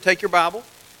Take your Bible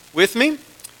with me,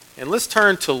 and let's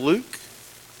turn to Luke.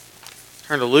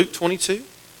 Turn to Luke 22.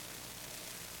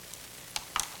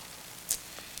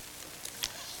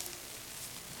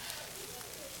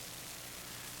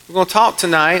 We're going to talk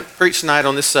tonight, preach tonight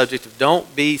on this subject of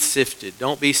don't be sifted.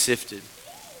 Don't be sifted.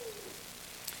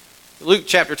 Luke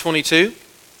chapter 22.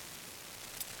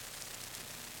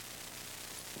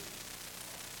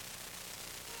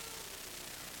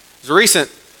 There's a recent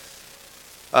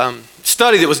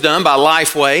study that was done by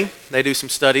Lifeway. They do some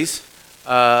studies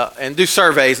and do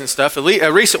surveys and stuff.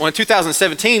 A recent one,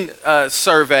 2017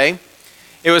 survey.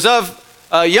 It was of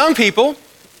young people,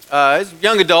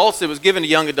 young adults. It was given to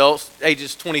young adults,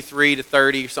 ages 23 to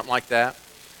 30 or something like that.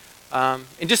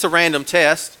 And just a random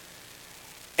test.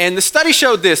 And the study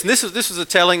showed this, and this was a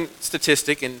telling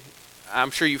statistic, and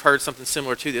I'm sure you've heard something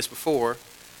similar to this before.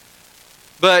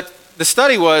 But the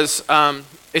study was,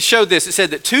 it showed this. It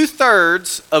said that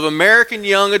 2/3 of American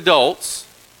young adults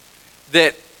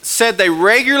that said they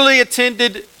regularly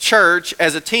attended church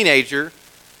as a teenager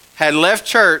had left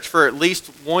church for at least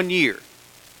 1 year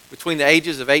between the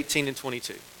ages of 18 and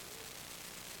 22.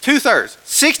 2/3,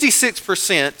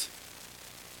 66%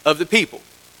 of the people,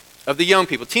 of the young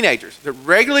people, teenagers that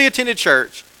regularly attended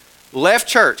church, left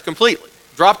church completely,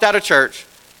 dropped out of church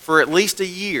for at least a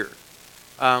year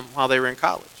while they were in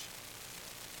college.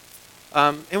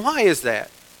 And why is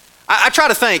that? I try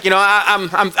to think,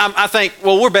 I think,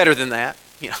 well, we're better than that.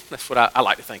 That's what I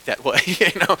like to think that way.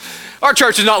 Our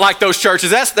church is not like those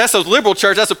churches. That's those liberal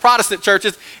churches. That's the Protestant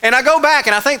churches. And I go back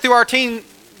and I think through our teen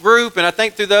group, and I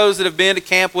think through those that have been to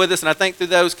camp with us, and I think through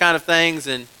those kind of things,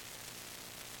 and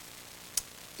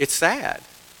it's sad.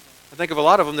 I think of a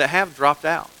lot of them that have dropped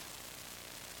out.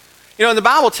 And the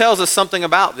Bible tells us something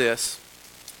about this.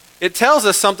 It tells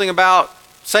us something about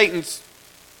Satan's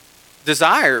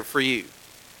desire for you.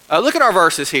 Look at our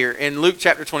verses here in Luke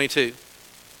chapter 22.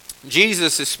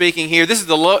 Jesus is speaking here. This is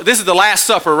the Last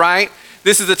Supper, right?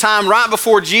 This is the time right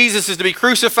before Jesus is to be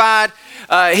crucified.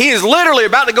 He is literally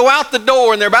about to go out the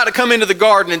door, and they're about to come into the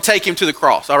garden and take him to the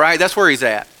cross, all right? That's where he's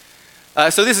at.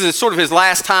 So this is sort of his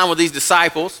last time with these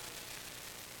disciples.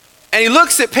 And he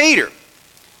looks at Peter.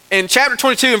 In chapter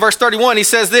 22 and verse 31, he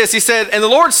says this. He said, "And the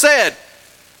Lord said,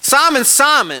 Simon,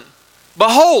 Simon,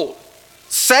 behold,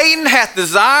 Satan hath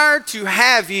desired to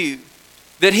have you,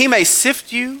 that he may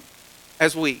sift you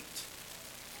as wheat.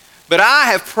 But I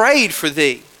have prayed for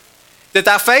thee, that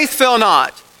thy faith fail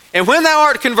not. And when thou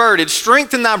art converted,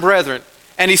 strengthen thy brethren."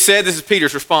 And he said, this is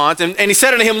Peter's response, and he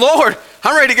said unto him, "Lord,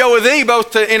 I'm ready to go with thee,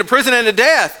 both into prison and to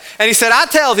death." And he said, "I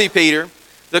tell thee, Peter,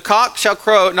 the cock shall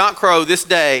not crow this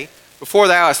day, before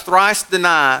thou hast thrice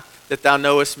denied that thou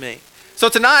knowest me." So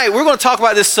tonight, we're going to talk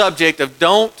about this subject of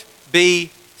don't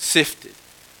be sifted.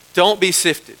 Don't be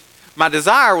sifted. My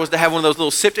desire was to have one of those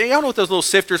little sifters. Y'all know what those little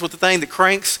sifters with the thing that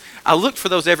cranks? I looked for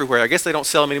those everywhere. I guess they don't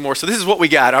sell them anymore. So this is what we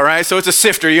got, all right? So it's a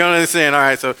sifter. You understand? All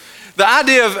right. So the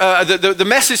idea of the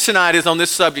message tonight is on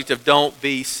this subject of don't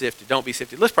be sifted. Don't be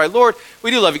sifted. Let's pray. Lord,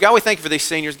 we do love you. God, we thank you for these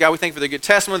seniors. God, we thank you for the good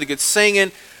testimony, the good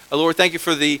singing. Lord, thank you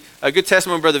for the good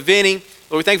testimony of Brother Vinny.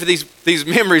 Lord, we thank you for these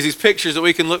memories, these pictures that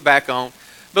we can look back on.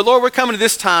 But Lord, we're coming to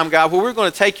this time, God, where we're going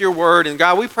to take your word. And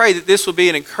God, we pray that this will be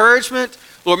an encouragement.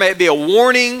 Lord, may it be a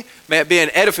warning, may it be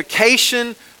an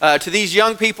edification to these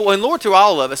young people, and Lord, to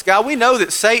all of us. God, we know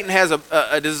that Satan has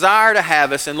a desire to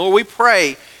have us, and Lord, we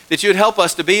pray that you would help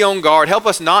us to be on guard, help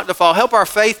us not to fall, help our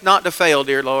faith not to fail,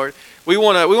 dear Lord. We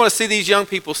want to see these young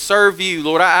people serve you,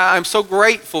 Lord. I'm so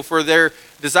grateful for their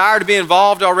desire to be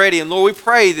involved already, and Lord, we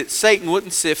pray that Satan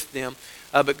wouldn't sift them,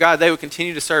 but God, they would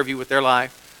continue to serve you with their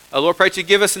life. Lord, pray that you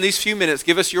give us in these few minutes,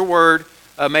 give us your word,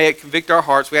 may it convict our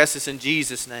hearts. We ask this in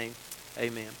Jesus' name.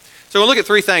 Amen. So we'll look at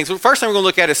three things. First thing we're going to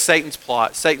look at is Satan's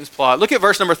plot. Satan's plot. Look at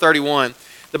verse number 31.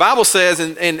 The Bible says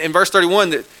in verse 31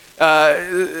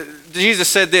 that Jesus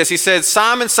said this. He said,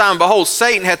 "Simon, Simon, behold,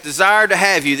 Satan hath desired to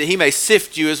have you, that he may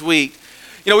sift you as wheat."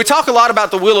 We talk a lot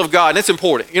about the will of God, and it's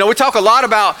important. We talk a lot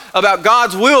about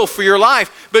God's will for your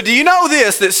life. But do you know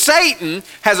this, that Satan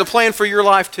has a plan for your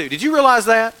life too? Did you realize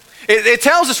that? It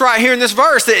tells us right here in this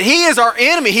verse that he is our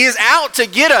enemy. He is out to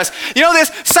get us. You know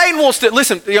this? Satan wants to,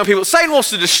 listen, young people, Satan wants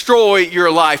to destroy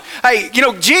your life. Hey,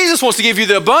 Jesus wants to give you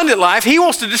the abundant life. He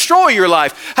wants to destroy your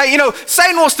life. Hey,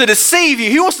 Satan wants to deceive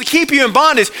you. He wants to keep you in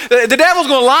bondage. The devil's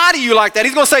going to lie to you like that.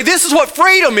 He's going to say, this is what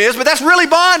freedom is, but that's really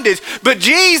bondage. But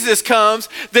Jesus comes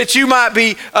that you might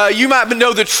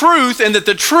know the truth, and that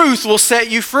the truth will set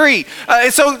you free.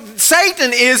 And so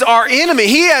Satan is our enemy.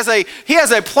 He has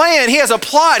a plan. He has a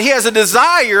plot. He has a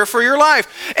desire for your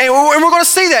life. And we're going to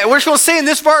see that. We're just going to see in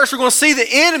this verse, we're going to see the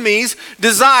enemy's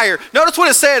desire. Notice what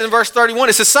it said in verse 31.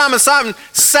 It says, Simon, Simon,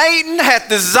 Satan hath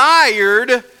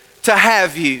desired to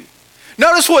have you.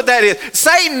 Notice what that is.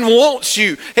 Satan wants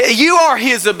you. You are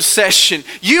his obsession.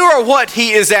 You are what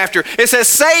he is after. It says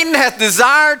Satan hath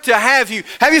desired to have you.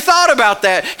 Have you thought about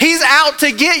that? He's out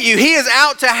to get you. He is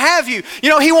out to have you. You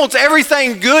know, he wants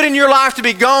everything good in your life to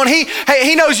be gone. He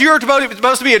knows you're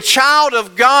supposed to be a child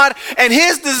of God, and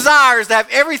his desire is to have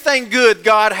everything good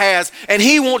God has, and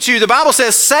he wants you. The Bible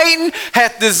says Satan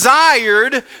hath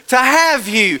desired to have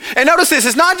you. And notice this,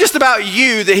 it's not just about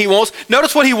you that he wants.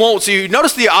 Notice what he wants you.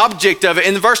 Notice the object of it.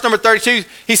 In verse number 32,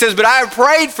 he says, but I have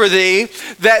prayed for thee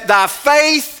that thy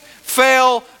faith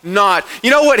fail not.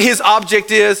 You know what his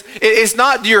object is? It's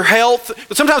not your health.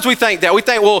 Sometimes we think that. We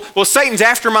think, well, Satan's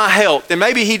after my health. And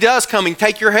maybe he does come and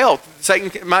take your health.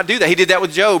 Satan might do that. He did that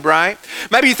with Job, right?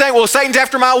 Maybe you think, well, Satan's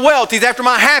after my wealth. He's after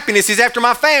my happiness. He's after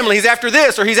my family. He's after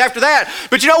this or he's after that.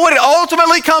 But you know what it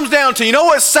ultimately comes down to? You know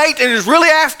what Satan is really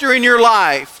after in your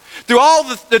life? Through all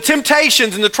the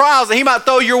temptations and the trials that he might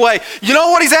throw your way. You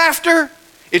know what he's after?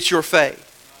 It's your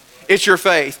faith. It's your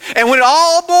faith. And when it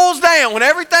all boils down, when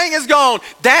everything is gone,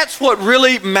 that's what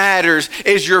really matters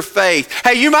is your faith.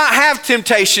 Hey, you might have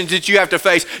temptations that you have to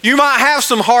face. You might have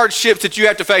some hardships that you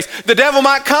have to face. The devil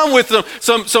might come with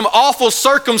some awful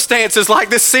circumstances like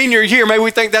this senior year. Maybe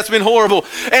we think that's been horrible.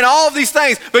 And all of these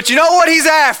things. But you know what he's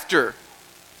after?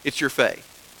 It's your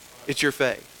faith. It's your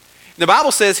faith. The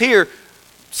Bible says here,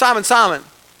 Simon, Simon,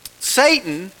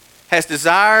 Satan has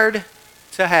desired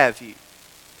to have you.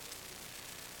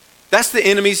 That's the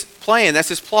enemy's plan. That's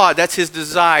his plot. That's his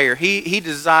desire. He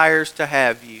desires to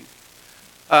have you.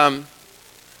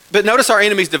 But notice our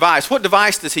enemy's device. What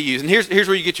device does he use? And here's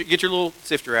where you get your little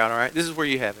sifter out, all right? This is where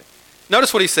you have it.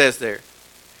 Notice what he says there.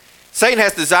 Satan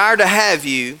has desired to have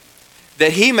you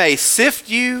that he may sift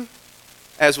you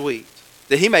as wheat.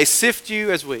 That he may sift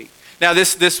you as wheat. Now,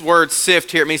 this word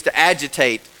sift here, it means to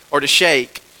agitate or to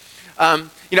shake.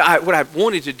 What I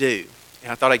wanted to do,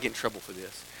 and I thought I'd get in trouble for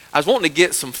this, I was wanting to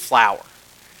get some flour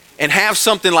and have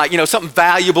something like, something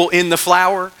valuable in the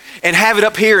flour and have it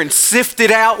up here and sift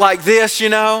it out like this,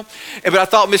 But I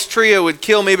thought Miss Tria would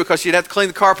kill me because she'd have to clean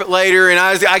the carpet later and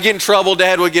I get in trouble.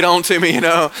 Dad would get on to me,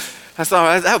 I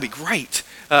thought that would be great,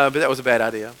 but that was a bad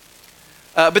idea.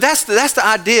 But that's the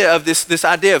idea of this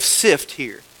idea of sift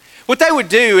here. What they would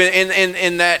do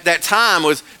in that time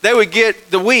was they would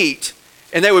get the wheat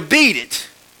and they would beat it.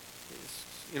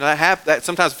 That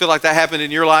sometimes I feel like that happened in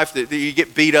your life, that you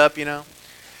get beat up,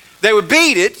 They would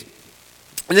beat it,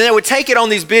 and then they would take it on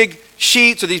these big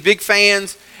sheets or these big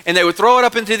fans, and they would throw it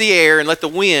up into the air and let the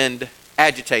wind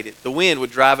agitate it. The wind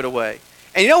would drive it away.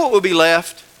 And you know what would be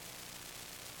left?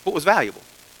 What was valuable?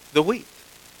 The wheat.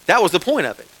 That was the point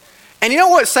of it. And you know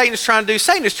what Satan is trying to do?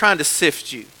 Satan is trying to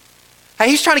sift you. Hey,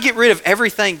 he's trying to get rid of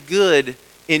everything good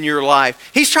in your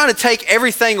life. He's trying to take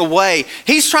everything away.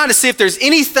 He's trying to see if there's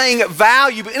anything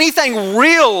valuable, anything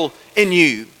real in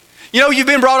you. You've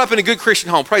been brought up in a good Christian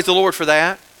home. Praise the Lord for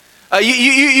that.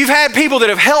 You've had people that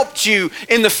have helped you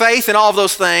in the faith and all of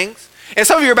those things. And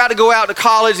some of you are about to go out to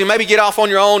college and maybe get off on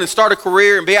your own and start a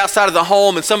career and be outside of the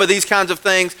home and some of these kinds of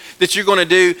things that you're going to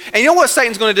do. And you know what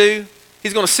Satan's going to do?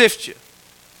 He's going to sift you.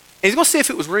 And he's going to see if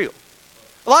it was real.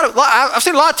 I've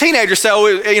seen a lot of teenagers say,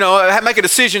 make a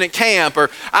decision at camp, or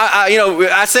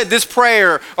I said this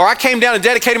prayer, or I came down and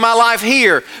dedicated my life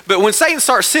here. But when Satan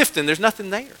starts sifting, there's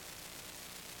nothing there.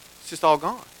 It's just all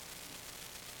gone.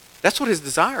 That's what his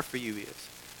desire for you is.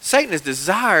 Satan has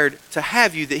desired to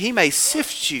have you that he may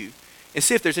sift you and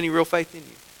see if there's any real faith in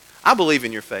you. I believe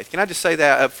in your faith. Can I just say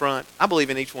that up front? I believe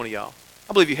in each one of y'all.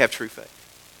 I believe you have true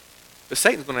faith. But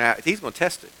Satan's going to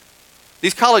test it.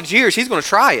 These college years, he's going to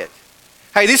try it.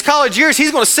 Hey, these college years,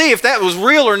 he's going to see if that was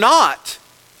real or not.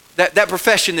 That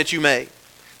profession that you made,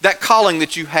 that calling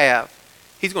that you have.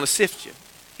 He's going to sift you.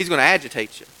 He's going to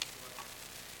agitate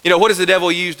you. What does the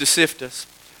devil use to sift us?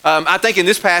 I think in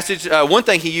this passage, one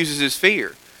thing he uses is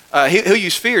fear. He'll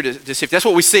use fear to sift. That's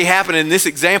what we see happen in this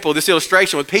example, this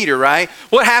illustration with Peter, right?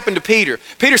 What happened to Peter?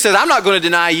 Peter says, I'm not going to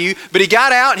deny you, but he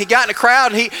got out and he got in a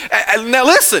crowd and now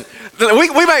listen,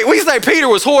 we say Peter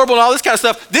was horrible and all this kind of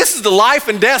stuff. This is the life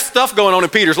and death stuff going on in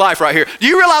Peter's life right here. Do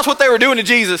you realize what they were doing to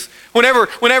Jesus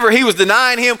whenever he was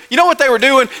denying him? You know what they were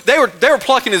doing? They were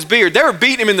plucking his beard. They were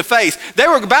beating him in the face. They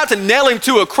were about to nail him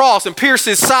to a cross and pierce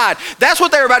his side. That's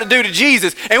what they were about to do to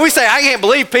Jesus. And we say, I can't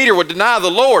believe Peter would deny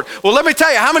the Lord. Well, let me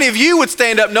tell you, how many of you would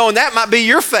stand up knowing that might be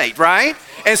your fate, right?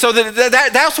 And so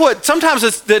that's what,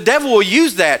 sometimes the devil will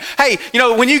use that. Hey,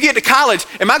 when you get to college,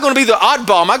 am I going to be the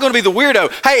oddball? Am I going to be the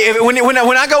weirdo? Hey, when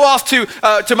I go off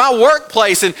to my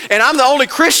workplace and I'm the only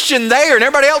Christian there and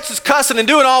everybody else is cussing and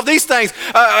doing all these things,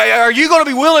 are you going to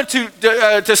be willing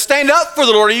to stand up for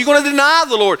the Lord? Are you going to deny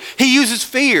the Lord? He uses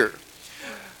fear.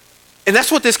 And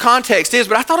that's what this context is.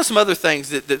 But I thought of some other things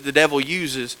that the devil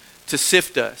uses to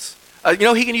sift us.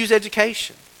 He can use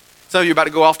education. Some of you are about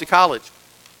to go off to college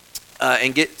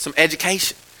and get some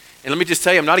education. And let me just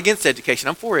tell you, I'm not against education.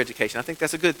 I'm for education. I think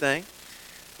that's a good thing.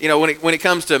 When it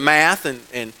comes to math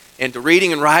and to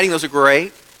reading and writing, those are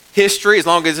great. History, as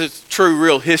long as it's true,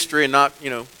 real history and not,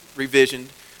 revisioned.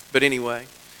 But anyway,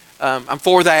 I'm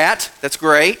for that. That's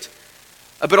great.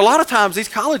 But a lot of times these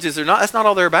colleges that's not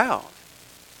all they're about.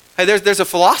 Hey, there's a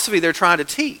philosophy they're trying to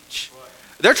teach.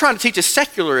 They're trying to teach a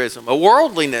secularism, a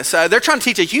worldliness. They're trying to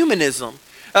teach a humanism.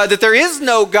 That there is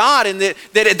no God, and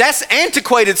that's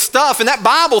antiquated stuff. And that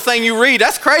Bible thing you read,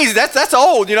 that's crazy. That's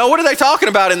old. What are they talking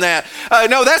about in that?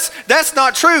 No, that's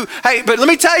not true. Hey, but let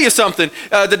me tell you something.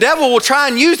 The devil will try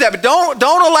and use that, but don't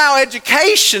allow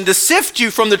education to sift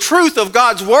you from the truth of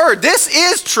God's word. This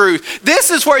is truth. This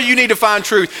is where you need to find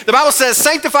truth. The Bible says,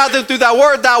 "Sanctify them through thy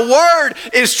word. Thy word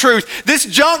is truth." This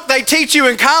junk they teach you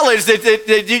in college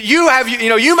that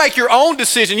you make your own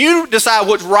decision. You decide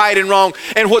what's right and wrong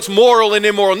and what's moral and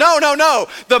immoral. No.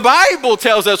 The Bible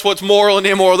tells us what's moral and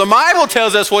immoral. The Bible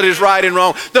tells us what is right and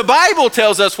wrong. The Bible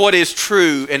tells us what is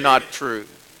true and not true.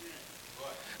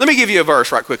 Let me give you a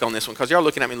verse right quick on this one, because y'all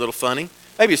looking at me a little funny.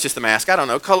 Maybe it's just the mask. I don't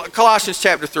know. Colossians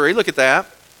chapter 3. Look at that.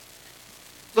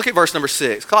 Look at verse number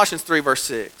 6. Colossians 3, verse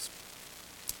 6.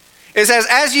 It says,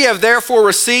 "As ye have therefore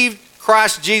received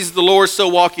Christ Jesus the Lord, so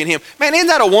walk ye in him." Man, isn't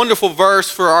that a wonderful verse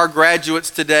for our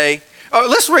graduates today?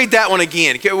 Let's read that one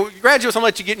again. Graduates, I'm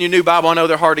going to let you get in your new Bible. I know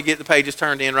they're hard to get the pages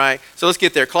turned in, right? So let's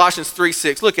get there. Colossians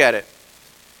 3:6. Look at it.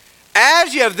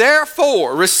 "As ye have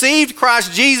therefore received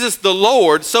Christ Jesus the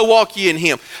Lord, so walk ye in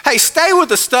him." Hey, stay with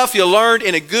the stuff you learned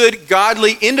in a good,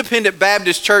 godly, independent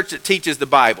Baptist church that teaches the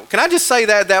Bible. Can I just say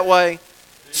that way?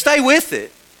 Stay with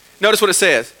it. Notice what it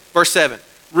says. Verse 7.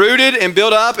 "Rooted and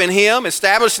built up in him,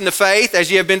 established in the faith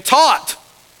as ye have been taught,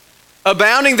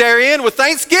 abounding therein with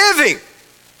thanksgiving."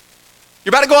 You're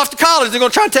about to go off to college. They're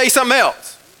going to try and tell you something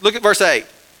else. Look at verse 8.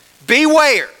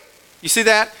 "Beware." You see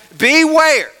that?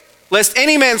 "Beware, lest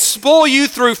any man spoil you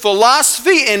through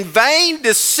philosophy and vain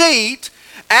deceit,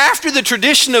 after the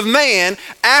tradition of man,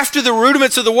 after the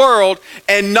rudiments of the world,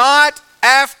 and not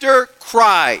after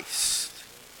Christ."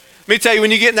 Let me tell you,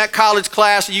 when you get in that college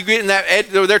class, you get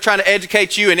in they're trying to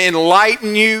educate you and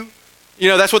enlighten you.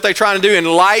 That's what they're trying to do,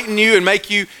 enlighten you and make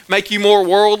you more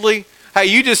worldly. Hey,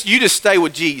 you just stay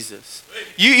with Jesus.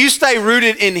 You stay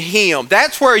rooted in him.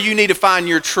 That's where you need to find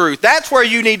your truth. That's where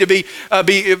you need to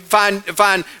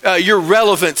find your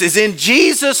relevance is in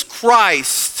Jesus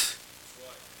Christ.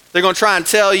 They're going to try and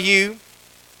tell you.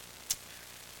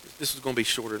 This is going to be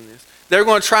shorter than this. They're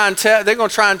going to try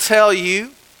and tell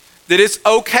you that it's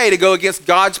okay to go against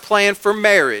God's plan for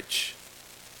marriage.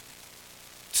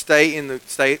 Stay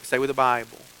with the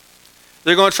Bible.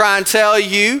 They're going to try and tell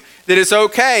you that it's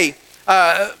okay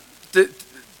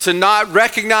to not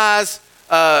recognize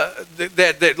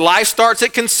that life starts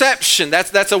at conception.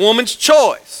 That's a woman's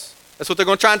choice. That's what they're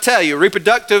going to try and tell you.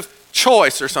 Reproductive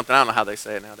choice or something. I don't know how they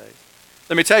say it nowadays.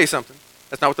 Let me tell you something.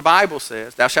 That's not what the Bible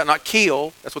says. Thou shalt not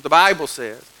kill. That's what the Bible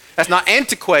says. That's not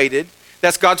antiquated.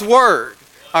 That's God's word.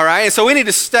 All right? And so we need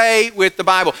to stay with the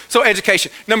Bible. So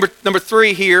education. Number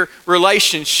 3 here,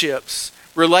 relationships.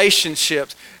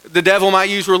 Relationships. The devil might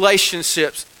use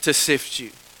relationships to sift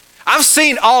you. I've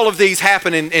seen all of these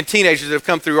happen in teenagers that have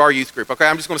come through our youth group. Okay,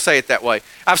 I'm just going to say it that way.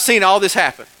 I've seen all this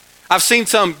happen. I've seen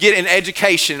some get an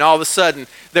education and all of a sudden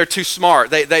they're too smart.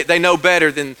 They know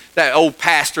better than that old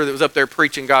pastor that was up there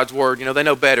preaching God's word. They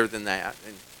know better than that.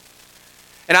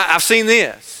 And I've seen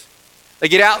this. They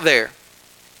get out there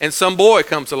and some boy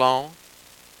comes along.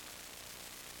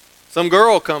 Some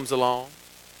girl comes along.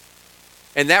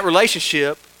 And that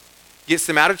relationship gets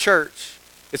them out of church.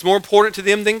 It's more important to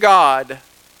them than God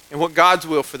and what God's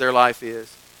will for their life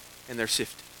is. And they're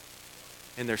sifted.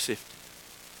 We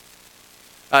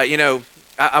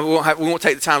won't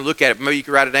take the time to look at it, but maybe you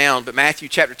can write it down. But Matthew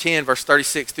chapter 10, verse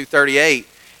 36 through 38,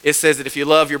 it says that if you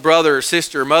love your brother or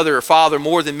sister or mother or father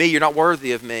more than me, you're not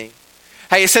worthy of me.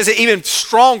 Hey, it says it even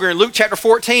stronger in Luke chapter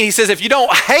 14. He says if you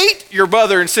don't hate your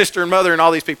brother and sister and mother and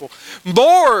all these people,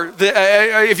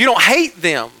 if you don't hate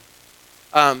them,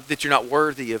 that you're not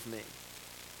worthy of me.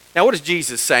 Now, what is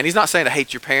Jesus saying? He's not saying to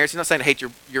hate your parents. He's not saying to hate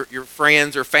your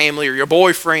friends or family or your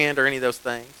boyfriend or any of those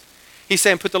things. He's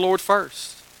saying put the Lord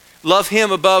first. Love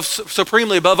him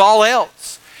supremely above all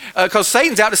else. Because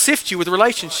Satan's out to sift you with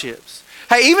relationships.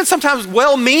 Hey, even sometimes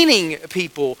well-meaning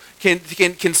people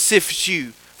can sift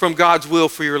you from God's will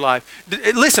for your life.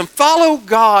 Listen, follow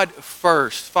God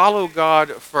first. Follow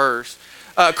God first.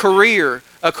 A career.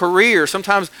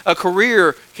 Sometimes a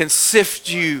career can sift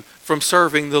you from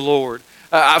serving the Lord.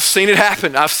 I've seen it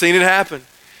happen. I've seen it happen.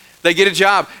 They get a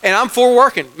job. And I'm for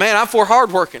working. Man, I'm for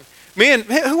hard working.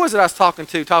 Who was it I was talking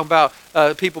about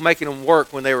people making them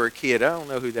work when they were a kid? I don't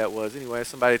know who that was. Anyway,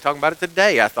 somebody talking about it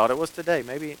today. I thought it was today.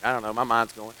 Maybe, I don't know. My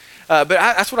mind's going.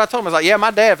 That's what I told him. I was like, yeah,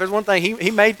 my dad, if there's one thing,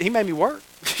 he made me work.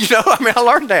 I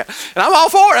learned that. And I'm all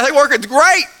for it. I think working's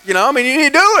great. You need to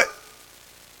do it.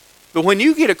 But when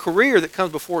you get a career that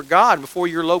comes before God, before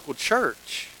your local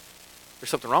church, there's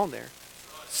something wrong there.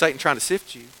 Satan trying to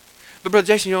sift you. But Brother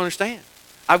Jason, you don't understand.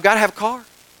 I've got to have a car.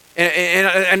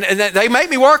 And they make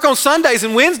me work on Sundays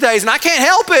and Wednesdays, and I can't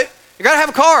help it. I got to have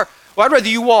a car. Well, I'd rather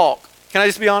you walk. Can I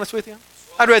just be honest with you?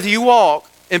 I'd rather you walk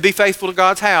and be faithful to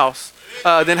God's house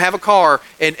than have a car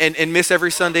and miss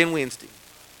every Sunday and Wednesday.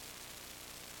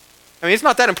 It's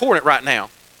not that important right now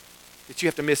that you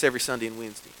have to miss every Sunday and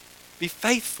Wednesday. Be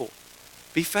faithful.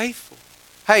 Be faithful.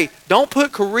 Hey, don't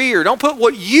put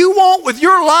what you want with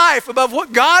your life above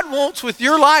what God wants with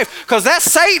your life, because that's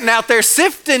Satan out there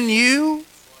sifting you.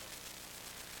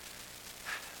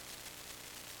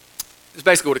 It's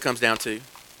basically what it comes down to.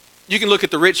 You can look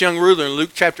at the rich young ruler in Luke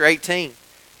chapter 18.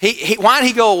 Why did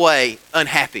he go away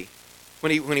unhappy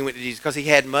when he went to Jesus? Because he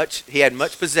had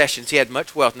much possessions, he had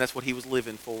much wealth, and that's what he was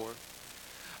living for.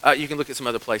 You can look at some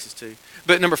other places too.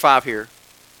 But number 5 here.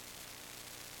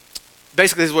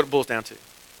 Basically, this is what it boils down to.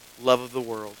 Love of the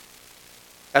world.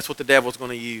 That's what the devil's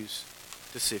going to use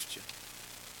to sift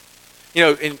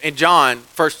you. In John,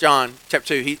 1 John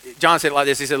chapter 2, John said it like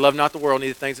this. He said, love not the world,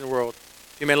 neither things in the world.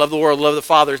 If you may love the world, love of the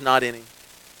Father is not in him.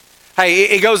 Hey,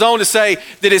 it goes on to say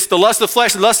that it's the lust of the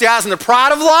flesh, the lust of the eyes, and the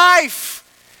pride of life.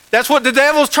 That's what the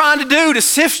devil's trying to do, to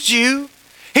sift you.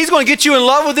 He's going to get you in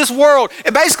love with this world.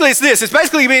 And basically it's this. It's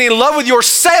basically being in love with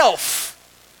yourself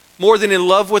more than in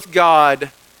love with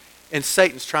God. And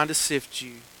Satan's trying to sift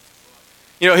you.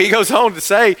 He goes on to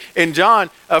say in 1 John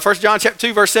chapter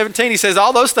 2, verse 17, he says,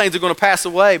 all those things are going to pass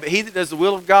away, but he that does the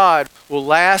will of God will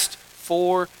last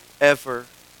forever.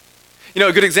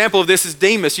 A good example of this is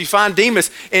Demas. You find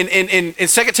Demas in 2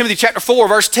 Timothy chapter 4,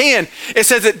 verse 10. It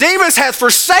says that Demas hath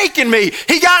forsaken me.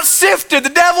 He got sifted. The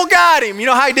devil got him. You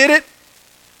know how he did it?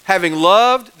 Having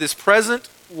loved this present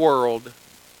world.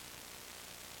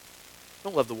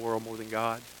 Don't love the world more than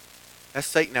God. That's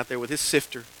Satan out there with his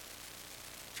sifter,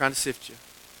 trying to sift you.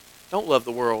 Don't love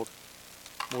the world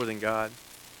more than God.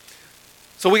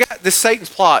 So we got this Satan's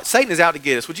plot. Satan is out to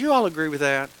get us. Would you all agree with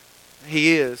that?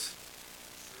 He is.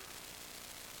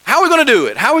 How are we going to do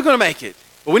it? How are we going to make it?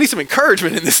 Well, we need some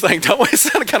encouragement in this thing, don't we? It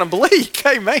sounded kind of bleak.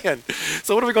 Amen.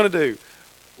 So what are we going to do?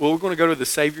 Well, we're going to go to the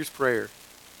Savior's prayer.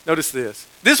 Notice this.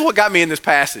 This is what got me in this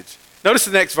passage. Notice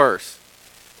the next verse.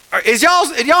 Did y'all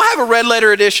have a red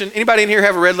letter edition? Anybody in here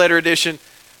have a red letter edition?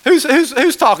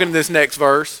 Who's talking in this next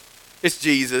verse? It's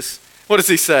Jesus. What does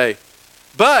he say?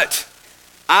 But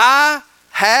I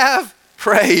have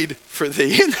prayed for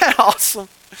thee. Isn't that awesome?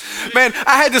 Man,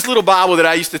 I had this little Bible that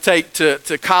I used to take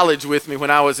to college with me when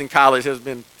I was in college. It's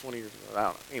been 20 years ago. I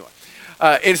don't know. Anyway.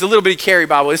 It's a little bitty carry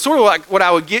Bible. It's sort of like what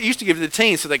I used to give to the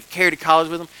teens so they could carry to college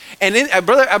with them. And then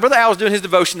Brother Al was doing his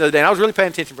devotion the other day, and I was really paying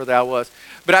attention, Brother Al was.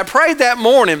 But I prayed that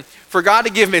morning for God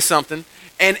to give me something,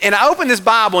 and I opened this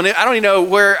Bible, and I don't even know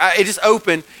where it just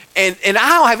opened, and I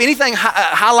don't have anything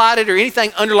highlighted or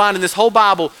anything underlined in this whole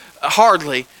Bible,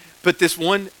 hardly, but this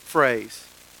one phrase,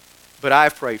 but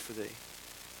I've prayed for thee.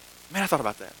 Man, I thought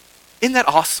about that. Isn't that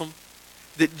awesome?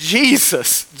 That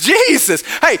Jesus,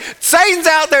 hey, Satan's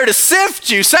out there to sift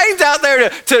you. Satan's out there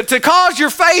to cause your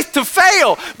faith to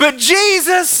fail. But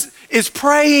Jesus is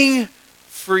praying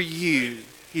for you.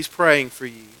 He's praying for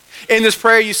you. In this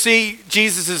prayer, you see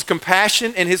Jesus'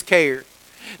 compassion and his care.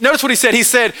 Notice what he said. He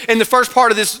said in the first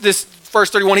part of this verse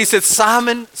 31, he said,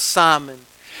 Simon, Simon.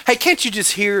 Hey, can't you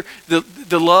just hear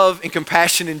the love and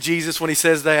compassion in Jesus when he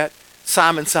says that?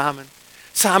 Simon, Simon.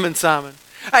 Simon, Simon.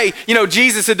 Hey,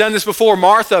 Jesus had done this before.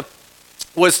 Martha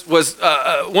was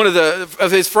one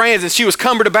of his friends, and she was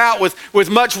cumbered about with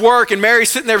much work, and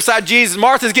Mary's sitting there beside Jesus.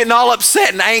 Martha's getting all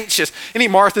upset and anxious. Any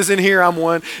Marthas in here? I'm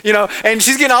one. And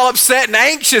she's getting all upset and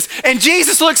anxious. And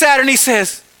Jesus looks at her and he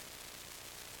says,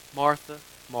 Martha,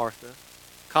 Martha,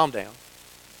 calm down.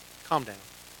 Calm down.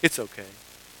 It's okay.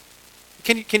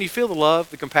 Can you feel the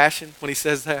love, the compassion when he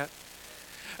says that?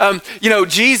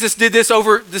 Jesus did this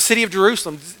over the city of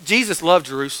Jerusalem. Jesus loved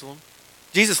Jerusalem.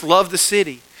 Jesus loved the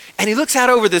city. And he looks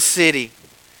out over the city.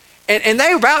 And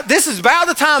this is about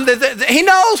the time that he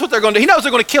knows what they're going to do. He knows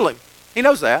they're going to kill him. He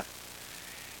knows that.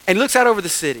 And he looks out over the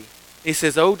city. He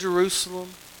says, oh, Jerusalem,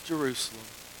 Jerusalem,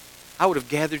 I would have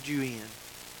gathered you in.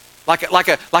 Like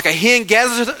a hen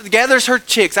gathers her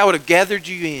chicks, I would have gathered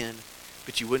you in,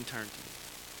 but you wouldn't turn to me.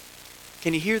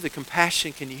 Can you hear the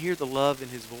compassion? Can you hear the love in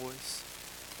his voice?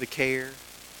 the care.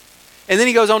 And then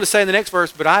he goes on to say in the next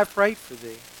verse, but I have prayed for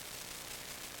thee.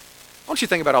 I want you to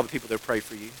think about all the people that have prayed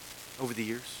for you over the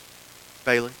years.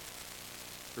 Bailey,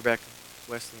 Rebecca,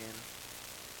 Wesley, Anna.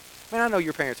 Man, I know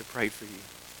your parents have prayed for you.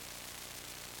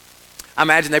 I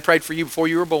imagine they prayed for you before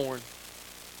you were born.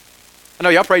 I know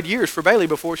y'all prayed years for Bailey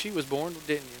before she was born,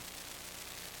 didn't you?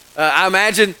 I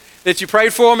imagine that you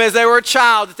prayed for them as they were a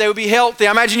child, that they would be healthy.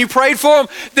 I imagine you prayed for them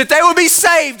that they would be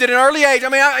saved at an early age. I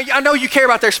mean, I know you care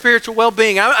about their spiritual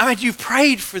well-being. I mean, you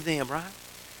prayed for them, right?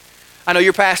 I know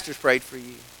your pastors prayed for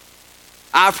you.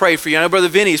 I prayed for you. I know Brother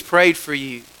Vinny's prayed for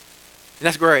you. And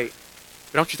that's great.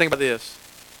 But don't you think about this.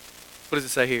 What does it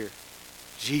say here?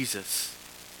 Jesus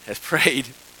has prayed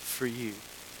for you.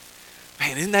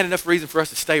 Man, isn't that enough reason for us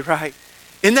to stay right?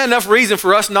 Isn't that enough reason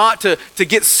for us not to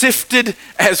get sifted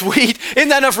as wheat? Isn't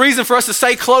that enough reason for us to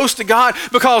stay close to God?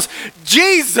 Because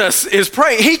Jesus is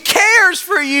praying. He cares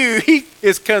for you. He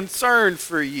is concerned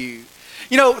for you.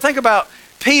 You know, think about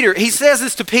Peter. He says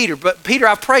this to Peter, but Peter,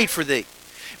 I've prayed for thee.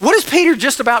 What is Peter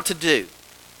just about to do?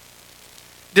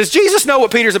 Does Jesus know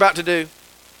what Peter's about to do?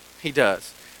 He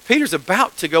does. Peter's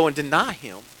about to go and deny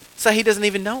him. Say he doesn't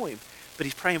even know him, but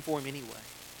he's praying for him anyway.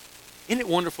 Isn't it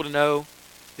wonderful to know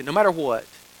that no matter what,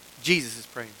 Jesus is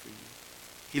praying for you.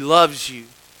 He loves you.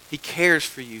 He cares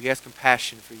for you. He has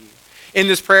compassion for you. In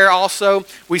this prayer also,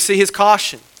 we see his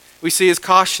caution. We see his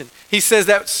caution. He says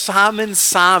that, Simon,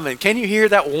 Simon. Can you hear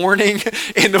that warning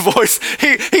in the voice?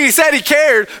 He said he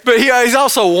cared, but he's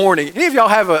also warning. Any of y'all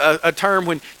have a term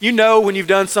when you know when you've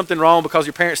done something wrong because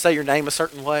your parents say your name a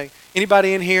certain way?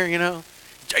 Anybody in here, you know?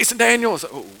 Jason Daniels.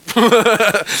 Oh,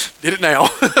 did it now.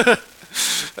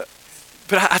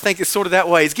 But I think it's sort of that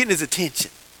way. It's getting his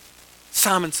attention.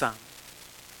 Simon, Simon,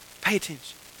 pay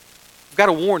attention. I've got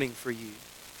a warning for you.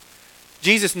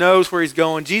 Jesus knows where he's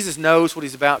going. Jesus knows what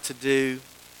he's about to do,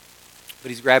 but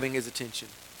he's grabbing his attention.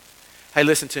 Hey,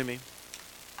 listen to me.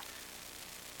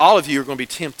 All of you are going to be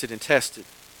tempted and tested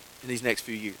in these next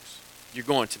few years. You're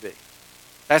going to be.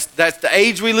 That's the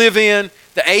age we live in,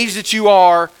 the age that you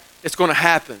are. It's going to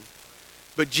happen.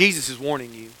 But Jesus is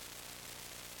warning you.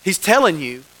 He's telling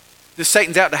you that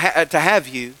Satan's out to have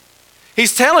you.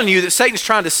 He's telling you that Satan's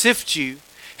trying to sift you.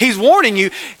 He's warning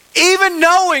you. Even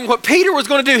knowing what Peter was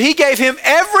going to do, he gave him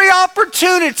every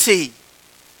opportunity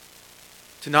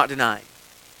to not deny him,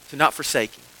 to not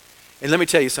forsake him. And let me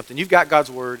tell you something. You've got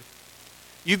God's word.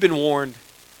 You've been warned.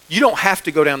 You don't have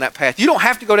to go down that path. You don't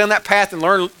have to go down that path and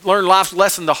learn life's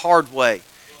lesson the hard way.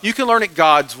 You can learn it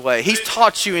God's way. He's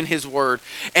taught you in his word.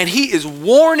 And he is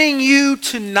warning you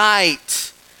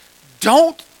tonight.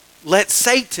 Don't let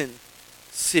Satan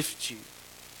sift you.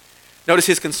 Notice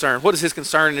his concern. What is his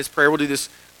concern in his prayer? We'll do this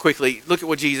quickly. Look at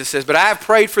what Jesus says. But I have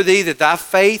prayed for thee that thy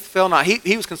faith fail not.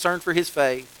 He was concerned for his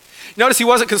faith. Notice he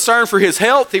wasn't concerned for his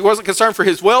health. He wasn't concerned for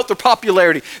his wealth or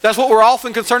popularity. That's what we're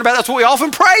often concerned about. That's what we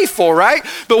often pray for, right?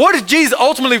 But what is Jesus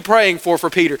ultimately praying for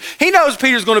Peter? He knows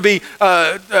Peter's going to be,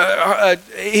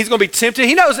 he's going to be tempted.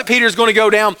 He knows that Peter's going to go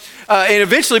down and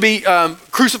eventually be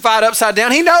crucified upside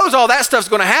down. He knows all that stuff's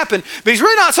going to happen, but he's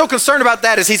really not so concerned about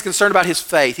that as he's concerned about his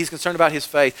faith. He's concerned about his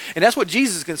faith. And that's what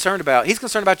Jesus is concerned about. He's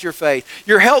concerned about your faith.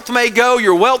 Your health may go,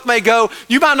 your wealth may go.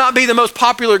 You might not be the most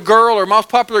popular girl or most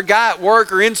popular guy at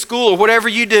work or in school or whatever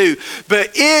you do,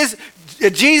 but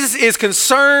Jesus is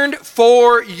concerned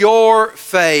for your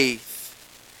faith.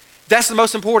 That's the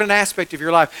most important aspect of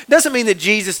your life. It doesn't mean that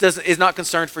Jesus is not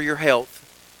concerned for your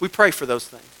health. We pray for those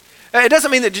things. It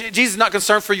doesn't mean that Jesus is not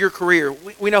concerned for your career.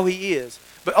 We know he is.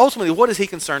 But ultimately, what is he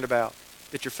concerned about?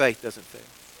 That your faith doesn't fail.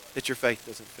 That your faith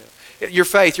doesn't fail. Your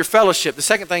faith, your fellowship. The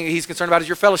second thing he's concerned about is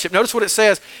your fellowship. Notice what it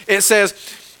says. It says,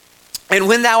 and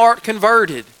when thou art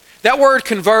converted. That word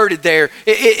converted there,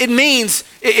 it means,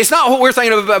 it's not what we're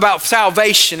thinking about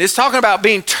salvation. It's talking about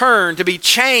being turned, to be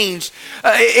changed.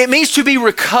 It means to be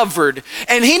recovered.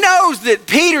 And he knows that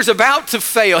Peter's about to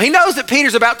fail. He knows that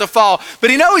Peter's about to fall,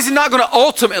 but he knows he's not going to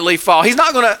ultimately fall. He's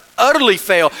not going to utterly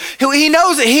fail. He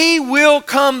knows that he will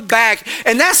come back.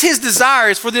 And that's his desire,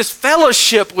 is for this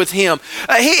fellowship with him.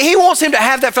 He wants him to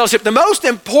have that fellowship. The most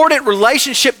important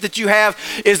relationship that you have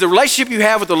is the relationship you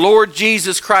have with the Lord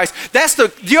Jesus Christ.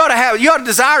 You ought to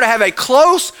desire to have a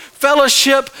close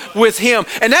fellowship with him.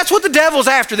 And that's what the devil's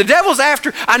after. The devil's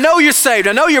after, I know you're saved.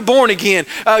 I know you're born again.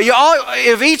 You all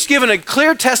have each given a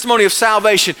clear testimony of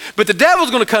salvation. But the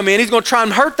devil's going to come in. He's going to try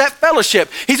and hurt that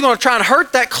fellowship. He's going to try and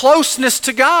hurt that closeness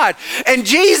to God. And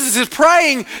Jesus is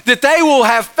praying that they will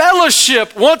have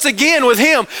fellowship once again with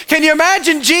him. Can you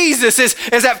imagine Jesus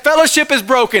as that fellowship is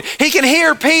broken? He can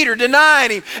hear Peter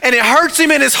denying him, and it hurts him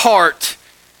in his heart.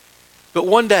 But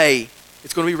one day,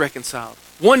 it's going to be reconciled.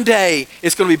 One day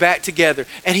it's going to be back together.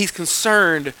 And he's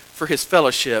concerned for his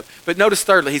fellowship. But notice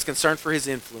thirdly, he's concerned for his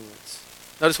influence.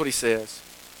 Notice what he says.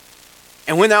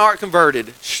 And when thou art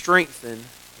converted, strengthen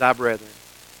thy brethren.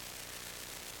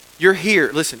 You're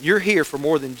here, listen, you're here for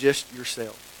more than just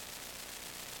yourself.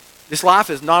 This life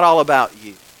is not all about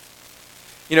you.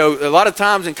 You know, a lot of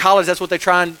times in college, that's what they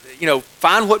try and,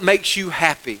 find what makes you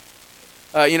happy.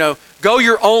 Go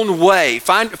your own way.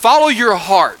 Follow your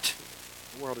heart.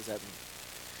 What in the world does that mean?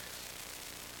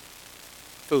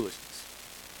 Foolishness.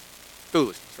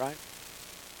 Foolishness, right?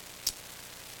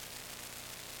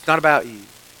 It's not about you.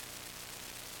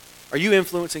 Are you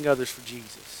influencing others for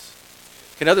Jesus?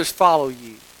 Can others follow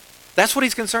you? That's what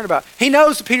he's concerned about. He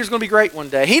knows that Peter's going to be great one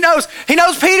day. He knows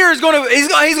Peter is going to he's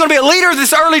going to be a leader of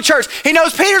this early church. He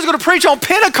knows Peter's going to preach on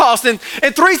Pentecost and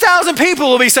 3,000 people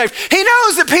will be saved. He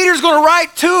knows that Peter's going to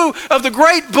write 2 of the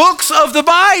great books of the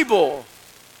Bible.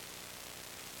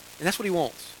 And that's what he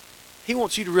wants. He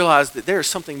wants you to realize that there's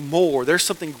something more, there's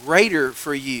something greater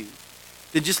for you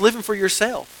than just living for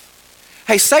yourself.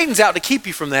 Hey, Satan's out to keep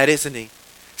you from that, isn't he?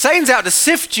 Satan's out to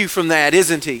sift you from that,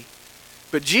 isn't he?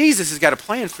 But Jesus has got a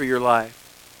plan for your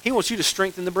life. He wants you to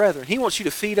strengthen the brethren. He wants you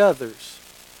to feed others.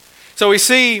 So we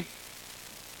see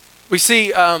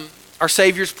our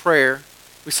Savior's prayer.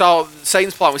 We saw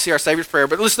Satan's plot. We see our Savior's prayer.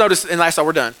 But let's notice, and that's all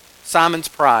we're done. Simon's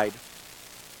pride.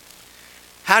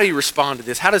 How do you respond to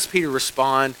this? How does Peter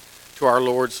respond to our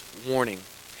Lord's warning?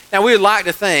 Now we would like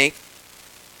to think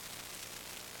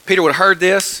Peter would have heard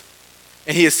this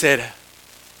and he has said,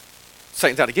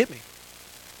 Satan's out to get me.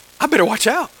 I better watch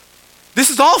out. This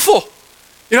is awful.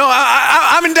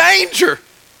 I'm in danger.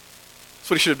 That's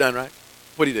what he should have done, right?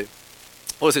 What did he do?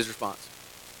 What was his response?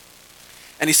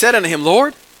 And he said unto him,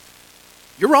 Lord,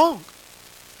 you're wrong.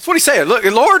 That's what he said. Look,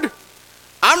 Lord,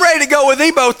 I'm ready to go with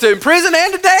thee both to prison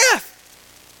and to death.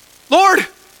 Lord,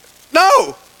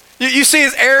 no. You see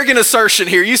his arrogant assertion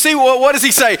here. You see what does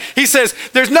he say? He says,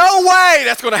 there's no way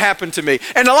that's going to happen to me.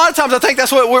 And a lot of times I think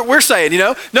that's what we're saying,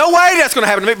 No way that's going to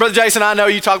happen to me. Brother Jason, I know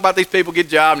you talk about these people get a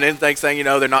job and then think saying,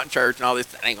 they're not in church and all this.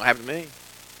 That ain't going to happen to me.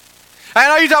 I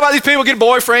know you talk about these people get a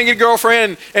boyfriend, get a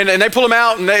girlfriend, and they pull them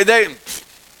out and that ain't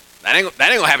going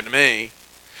to happen to me.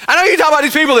 I know you talk about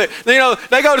these people that,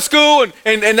 they go to school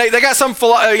and they got some,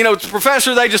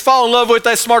 professor they just fall in love with,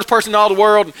 that's the smartest person in all the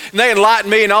world, and they enlighten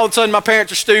me, and all of a sudden my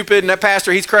parents are stupid, and that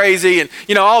pastor, he's crazy, and,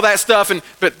 all that stuff,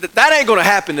 but that ain't going to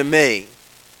happen to me.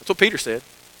 That's what Peter said.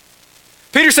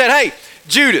 Peter said, hey,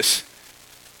 Judas,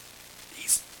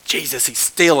 he's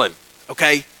stealing,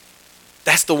 okay?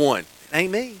 That's the one. It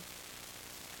ain't me.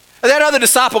 That other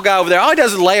disciple guy over there, all he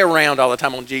does is lay around all the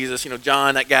time on Jesus,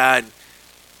 John, that guy.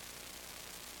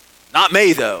 Not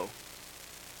me, though.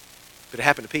 But it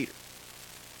happened to Peter.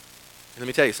 And let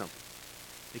me tell you something.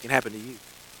 It can happen to you.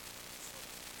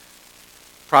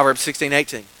 Proverbs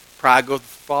 16:18. Pride goeth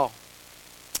before fall.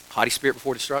 Haughty spirit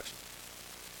before destruction.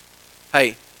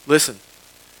 Hey, listen.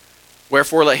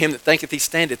 Wherefore let him that thinketh he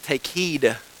standeth take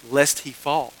heed lest he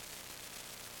fall.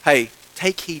 Hey,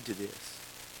 take heed to this.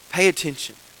 Pay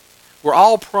attention. We're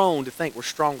all prone to think we're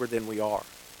stronger than we are.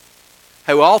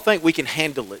 Hey, we all think we can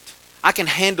handle it. I can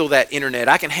handle that internet.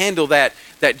 I can handle that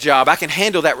job. I can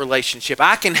handle that relationship.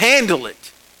 I can handle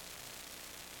it.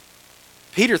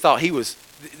 Peter thought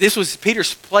this was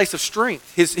Peter's place of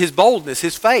strength, his boldness,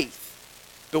 his faith.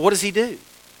 But what does he do?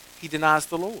 He denies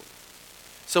the Lord.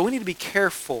 So we need to be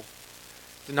careful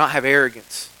to not have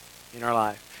arrogance in our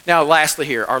life. Now, lastly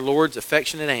here, our Lord's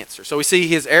affectionate answer. So we see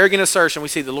his arrogant assertion. We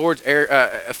see the Lord's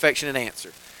affectionate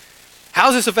answer. How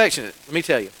is this affectionate? Let me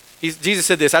tell you. Jesus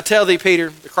said this, I tell thee,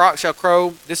 Peter, the cock shall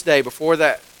crow this day before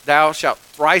that thou shalt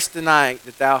thrice deny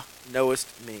that thou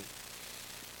knowest me.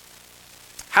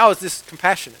 How is this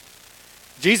compassionate?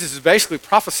 Jesus is basically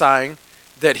prophesying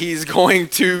that he's going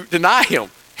to deny him,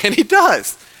 and he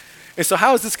does. And so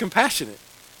how is this compassionate?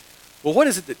 Well, what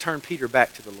is it that turned Peter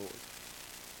back to the Lord?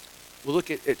 We'll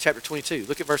look at chapter 22.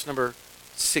 Look at verse number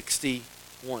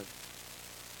 61.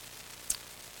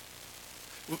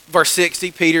 Verse 60,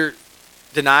 Peter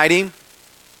denied him.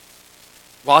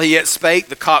 While he yet spake,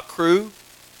 the cock crew.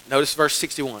 Notice verse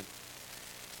 61.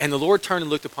 And the Lord turned and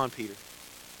looked upon Peter.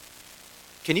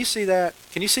 Can you see that?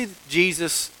 Can you see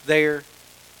Jesus there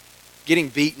getting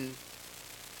beaten,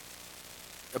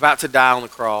 about to die on the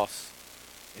cross,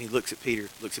 and he looks at Peter,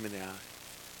 looks him in the eye.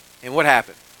 And what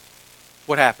happened?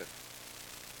 What happened?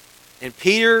 And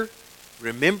Peter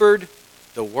remembered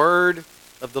the word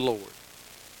of the Lord.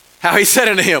 How he said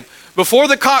unto him, before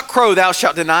the cock crow, thou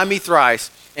shalt deny me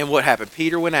thrice. And what happened?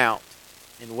 Peter went out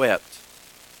and wept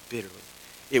bitterly.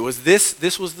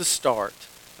 This was the start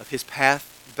of his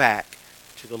path back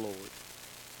to the Lord.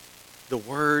 The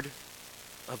word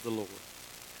of the Lord.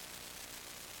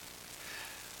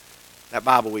 That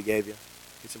Bible we gave you,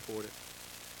 it's important.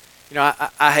 You know,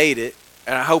 I hate it,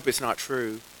 and I hope it's not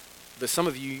true, but some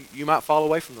of you might fall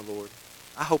away from the Lord.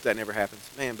 I hope that never happens.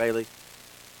 Man, Bailey,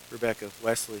 Rebecca,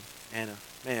 Wesley, Anna,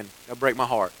 man, that'll break my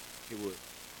heart. It would.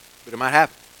 But it might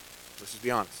happen. Let's just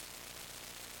be honest.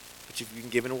 But you've been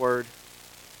given a word.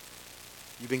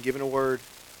 You've been given a word.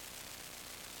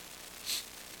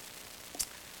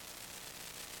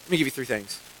 Let me give you 3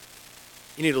 things.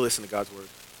 You need to listen to God's word.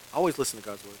 Always listen to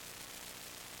God's word.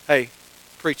 Hey,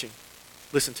 preaching,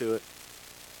 listen to it.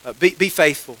 Be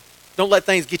faithful. Don't let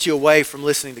things get you away from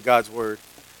listening to God's word.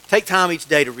 Take time each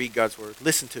day to read God's word.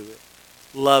 Listen to it.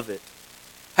 Love it.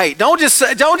 Hey, don't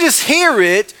just hear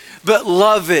it, but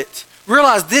love it.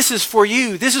 Realize this is for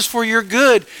you. This is for your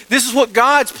good. This is what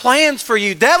God's plans for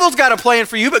you. Devil's got a plan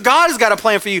for you, but God has got a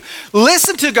plan for you.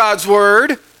 Listen to God's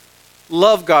word.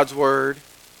 Love God's word.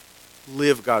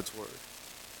 Live God's word.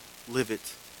 Live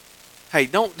it. Hey,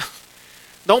 don't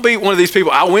be one of these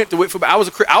people. I went to Whitfield. I was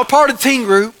part of the teen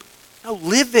group. No,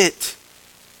 live it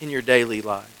in your daily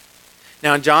life.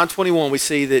 Now in John 21, we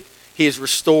see that he is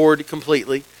restored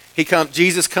completely.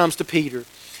 Jesus comes to Peter,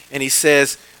 and he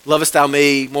says, "Lovest thou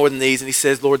me more than these?" And he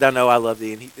says, "Lord, thou know I love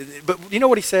thee." But you know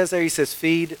what he says there? He says,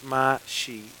 "Feed my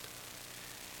sheep."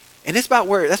 And that's about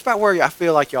where I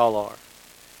feel like y'all are.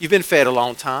 You've been fed a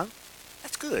long time.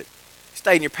 That's good. You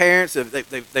stayed in your parents.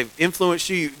 They've influenced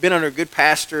you. You've been under a good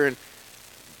pastor and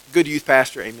good youth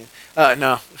pastor. Amen.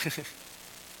 No.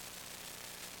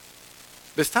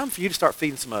 But it's time for you to start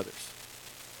feeding some others.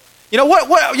 You know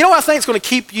what I think is going to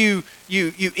keep you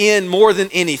in more than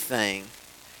anything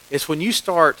is when you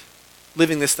start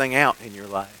living this thing out in your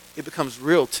life. It becomes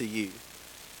real to you.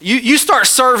 You start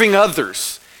serving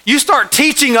others. You start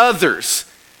teaching others.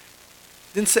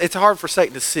 Then it's hard for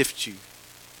Satan to sift you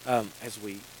as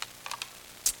wheat.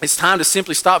 It's time to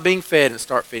simply stop being fed and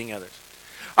start feeding others.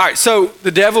 All right, so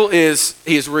the devil he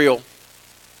is real.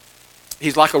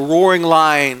 He's like a roaring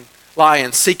lion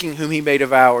seeking whom he may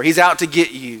devour. He's out to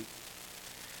get you.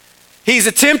 He's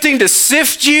attempting to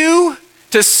sift you,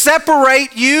 to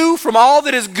separate you from all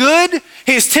that is good.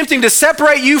 He is attempting to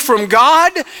separate you from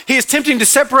God. He is attempting to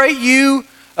separate you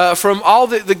from all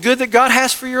the good that God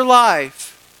has for your life.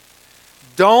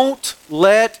 Don't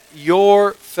let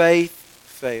your faith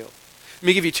fail. Let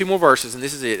me give you 2 more verses, and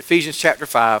this is it. Ephesians chapter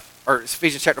 4. Look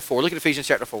at Ephesians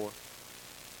chapter 4.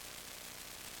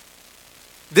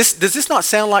 Does this not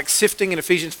sound like sifting in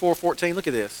Ephesians 4:14? Look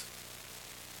at this.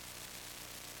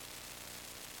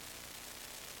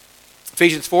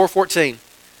 Ephesians 4:14.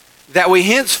 That we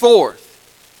henceforth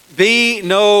be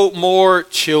no more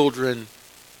children.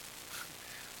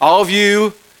 All of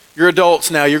you, you're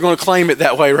adults now. You're going to claim it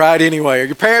that way, right? Anyway,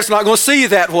 your parents are not going to see you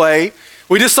that way.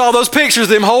 We just saw those pictures of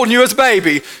them holding you as a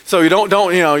baby. So you don't,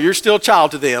 you're still a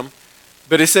child to them.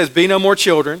 But it says, be no more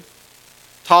children,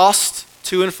 tossed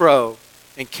to and fro,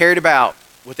 and carried about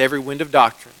with every wind of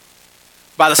doctrine,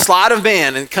 by the sleight of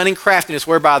men and cunning craftiness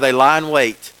whereby they lie in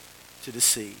wait to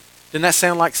deceive. Doesn't that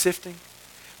sound like sifting?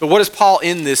 But what is Paul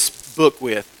in this book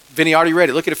with? Vinny already read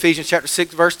it. Look at Ephesians chapter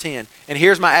 6, verse 10. And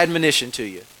here's my admonition to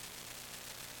you.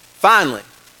 Finally,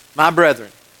 my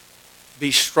brethren,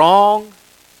 be strong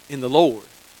in the Lord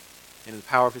and in the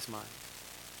power of his might.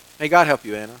 May God help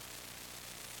you, Anna,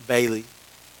 Bailey,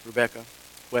 Rebecca,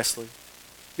 Wesley.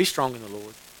 Be strong in the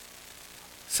Lord.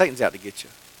 Satan's out to get you,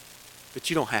 but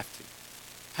you don't have to.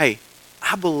 Hey,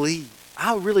 I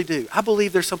really do. I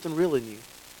believe there's something real in you.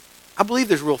 I believe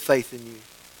there's real faith in you.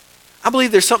 I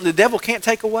believe there's something the devil can't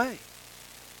take away.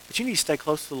 But you need to stay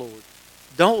close to the Lord.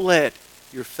 Don't let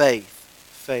your faith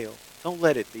fail. Don't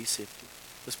let it be sifted.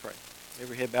 Let's pray.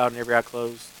 Every head bowed and every eye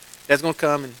closed. Dad's going to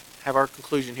come and have our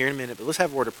conclusion here in a minute, but let's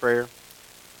have a word of prayer.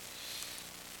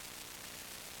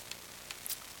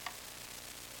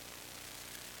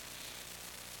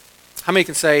 How many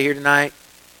can say here tonight,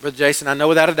 Brother Jason, I know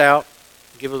without a doubt,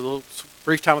 give a little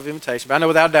brief time of invitation, but I know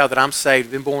without a doubt that I'm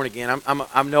saved, been born again.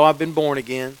 I know I've been born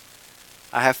again.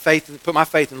 I have faith, put my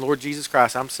faith in the Lord Jesus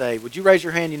Christ. I'm saved. Would you raise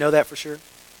your hand? You know that for sure?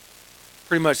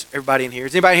 Pretty much everybody in here.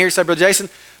 Is anybody in here say, Brother Jason,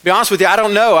 be honest with you, I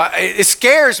don't know. It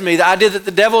scares me, the idea that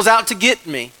the devil's out to get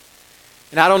me.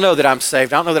 And I don't know that I'm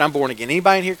saved. I don't know that I'm born again.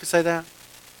 Anybody in here could say that?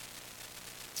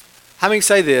 How many can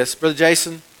say this? Brother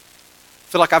Jason, I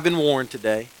feel like I've been warned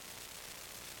today.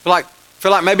 I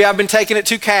feel like maybe I've been taking it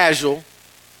too casual.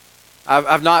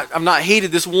 I've not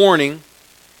heeded this warning.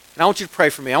 And I want you to pray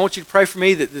for me. I want you to pray for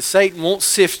me that Satan won't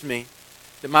sift me,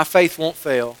 that my faith won't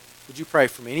fail. Would you pray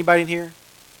for me? Anybody in here?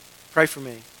 Pray for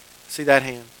me. See that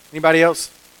hand. Anybody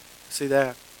else? See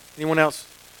that. Anyone else?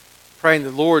 Praying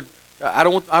the Lord. I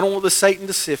don't want the Satan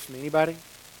to sift me. Anybody?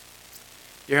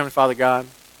 Dear Heavenly Father God,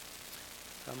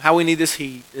 how we need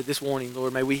this warning,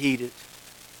 Lord. May we heed it.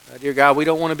 Dear God, we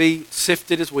don't want to be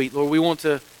sifted as wheat. Lord, we want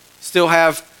to still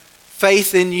have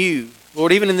faith in you.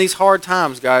 Lord, even in these hard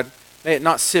times, God, may it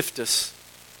not sift us.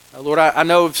 Lord, I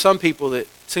know of some people that it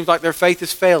seems like their faith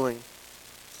is failing,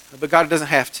 but God, it doesn't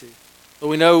have to.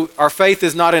 Lord, we know our faith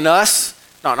is not in us,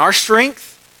 not in our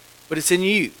strength, but it's in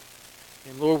you.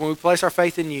 And Lord, when we place our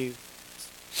faith in you,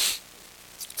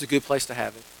 it's a good place to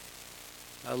have it.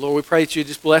 Lord, we pray that you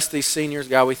just bless these seniors.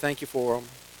 God, we thank you for them.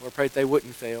 Lord, I pray that they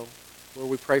wouldn't fail. Lord,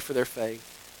 we pray for their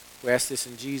faith. We ask this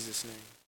in Jesus' name.